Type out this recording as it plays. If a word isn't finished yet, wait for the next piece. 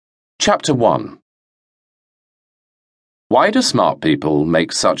Chapter 1. Why do smart people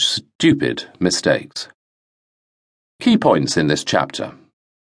make such stupid mistakes? Key points in this chapter.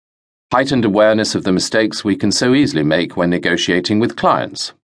 Heightened awareness of the mistakes we can so easily make when negotiating with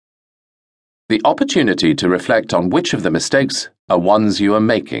clients. The opportunity to reflect on which of the mistakes are ones you are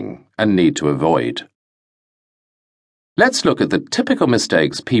making and need to avoid. Let's look at the typical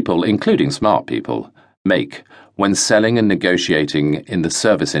mistakes people, including smart people, make when selling and negotiating in the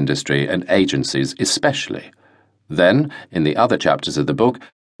service industry and agencies especially. Then, in the other chapters of the book,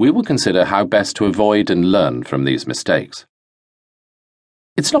 we will consider how best to avoid and learn from these mistakes.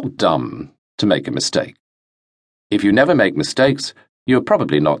 It's not dumb to make a mistake. If you never make mistakes, you're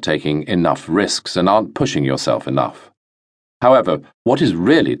probably not taking enough risks and aren't pushing yourself enough. However, what is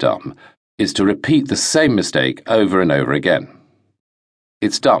really dumb is to repeat the same mistake over and over again.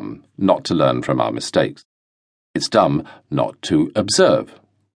 It's dumb not to learn from our mistakes. It's dumb not to observe,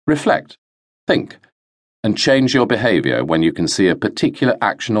 reflect, think, and change your behavior when you can see a particular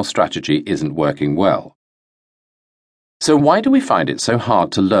action or strategy isn't working well. So why do we find it so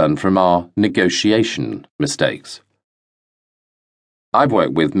hard to learn from our negotiation mistakes? I've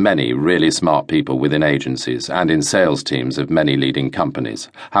worked with many really smart people within agencies and in sales teams of many leading companies.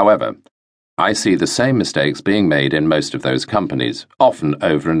 However, I see the same mistakes being made in most of those companies, often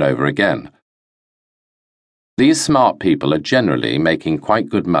over and over again. These smart people are generally making quite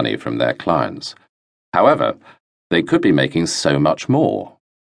good money from their clients. However, they could be making so much more.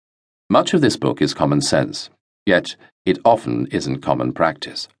 Much of this book is common sense, yet it often isn't common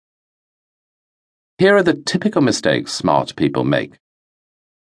practice. Here are the typical mistakes smart people make.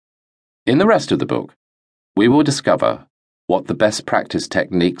 In the rest of the book, we will discover what the best practice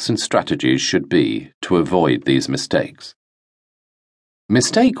techniques and strategies should be to avoid these mistakes.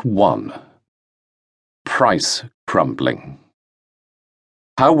 Mistake 1. Price crumbling.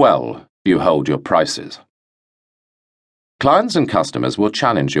 How well do you hold your prices? Clients and customers will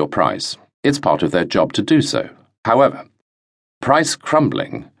challenge your price. It's part of their job to do so. However, price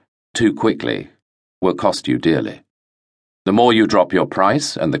crumbling too quickly will cost you dearly. The more you drop your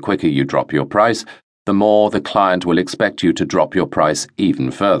price and the quicker you drop your price, the more the client will expect you to drop your price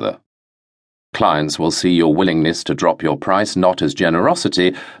even further. Clients will see your willingness to drop your price not as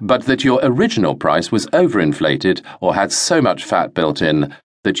generosity, but that your original price was overinflated or had so much fat built in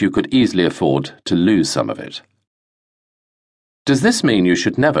that you could easily afford to lose some of it. Does this mean you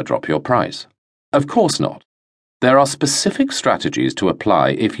should never drop your price? Of course not. There are specific strategies to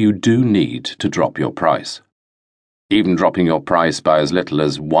apply if you do need to drop your price. Even dropping your price by as little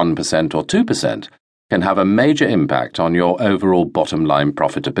as 1% or 2% can have a major impact on your overall bottom line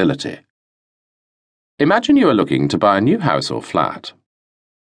profitability. Imagine you are looking to buy a new house or flat.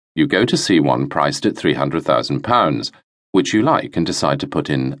 You go to see one priced at £300,000, which you like and decide to put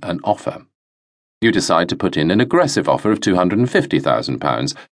in an offer. You decide to put in an aggressive offer of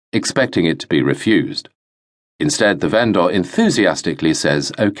 £250,000, expecting it to be refused. Instead, the vendor enthusiastically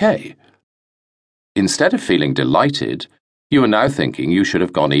says, OK. Instead of feeling delighted, you are now thinking you should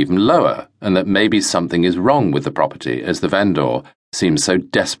have gone even lower and that maybe something is wrong with the property as the vendor seems so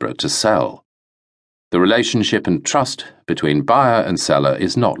desperate to sell. The relationship and trust between buyer and seller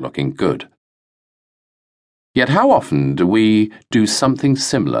is not looking good. Yet how often do we do something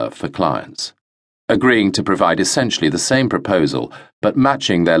similar for clients, agreeing to provide essentially the same proposal but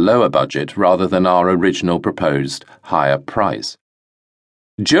matching their lower budget rather than our original proposed higher price?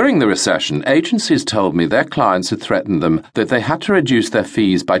 During the recession, agencies told me their clients had threatened them that they had to reduce their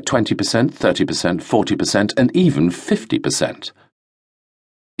fees by 20%, 30%, 40%, and even 50%.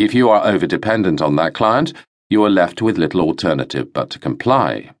 If you are over-dependent on that client, you are left with little alternative but to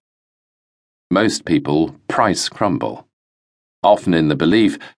comply. Most people price crumble, often in the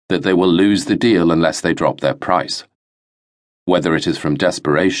belief that they will lose the deal unless they drop their price. Whether it is from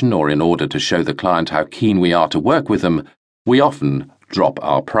desperation or in order to show the client how keen we are to work with them, we often drop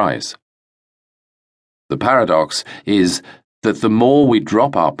our price. The paradox is that the more we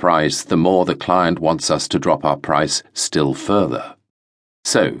drop our price, the more the client wants us to drop our price still further.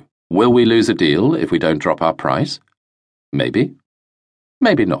 So, will we lose a deal if we don't drop our price? Maybe.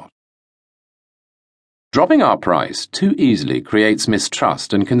 Maybe not. Dropping our price too easily creates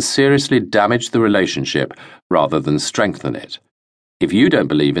mistrust and can seriously damage the relationship rather than strengthen it. If you don't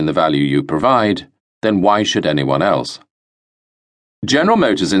believe in the value you provide, then why should anyone else? General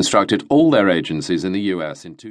Motors instructed all their agencies in the US in